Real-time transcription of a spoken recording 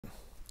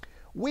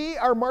We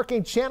are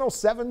marking Channel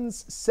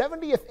 7's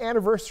 70th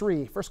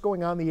anniversary, first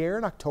going on the air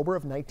in October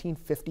of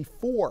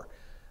 1954.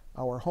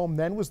 Our home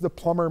then was the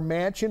Plummer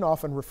Mansion,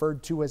 often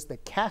referred to as the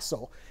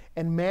Castle,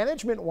 and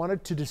management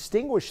wanted to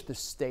distinguish the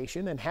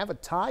station and have a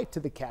tie to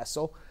the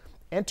castle.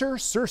 Enter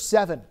Sir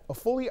Seven, a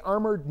fully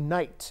armored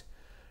knight.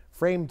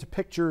 Framed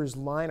pictures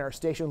line our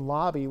station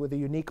lobby with a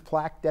unique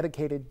plaque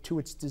dedicated to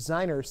its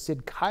designer,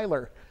 Sid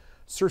Kyler.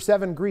 Sir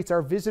Seven greets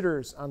our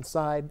visitors on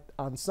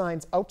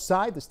signs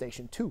outside the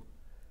station, too.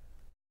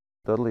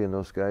 Dudley and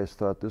those guys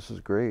thought this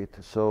is great,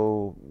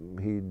 so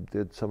he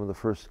did some of the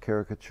first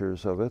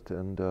caricatures of it,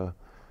 and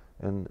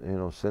you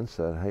know, since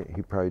that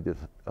he probably did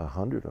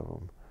 100 of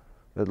them,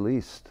 at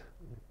least,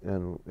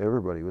 and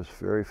everybody was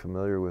very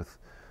familiar with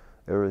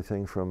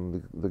everything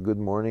from the good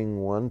morning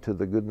one to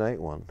the good night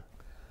one.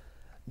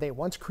 They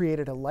once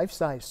created a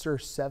life-size Sir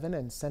Seven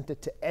and sent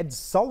it to Ed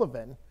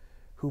Sullivan,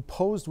 who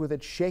posed with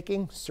it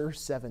shaking Sir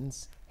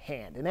Seven's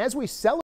hand. And as we celebrate